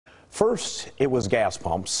First, it was gas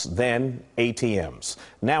pumps, then ATMs.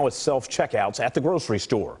 Now it's self-checkouts at the grocery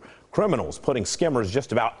store. Criminals putting skimmers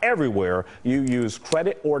just about everywhere you use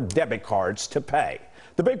credit or debit cards to pay.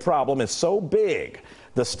 The big problem is so big,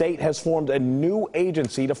 the state has formed a new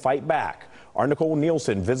agency to fight back. Our Nicole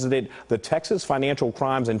Nielsen visited the Texas Financial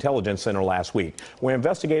Crimes Intelligence Center last week, where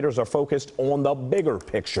investigators are focused on the bigger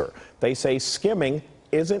picture. They say skimming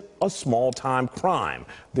isn't a small-time crime.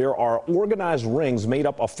 There are organized rings made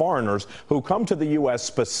up of foreigners who come to the U.S.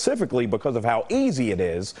 specifically because of how easy it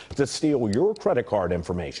is to steal your credit card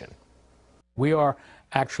information. We are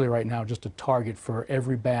actually right now just a target for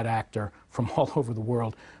every bad actor from all over the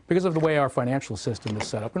world because of the way our financial system is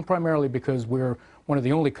set up, and primarily because we're one of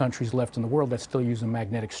the only countries left in the world that still use a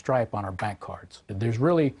magnetic stripe on our bank cards. There's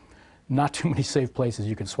really not too many safe places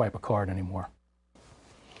you can swipe a card anymore.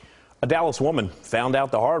 A Dallas woman found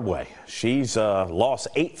out the hard way. She's lost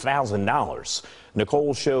 $8,000.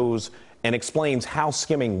 Nicole shows and explains how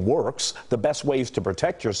skimming works, the best ways to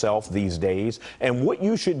protect yourself these days, and what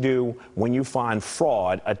you should do when you find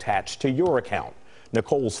fraud attached to your account.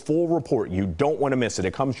 Nicole's full report, you don't want to miss it.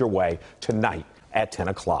 It comes your way tonight at 10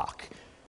 o'clock.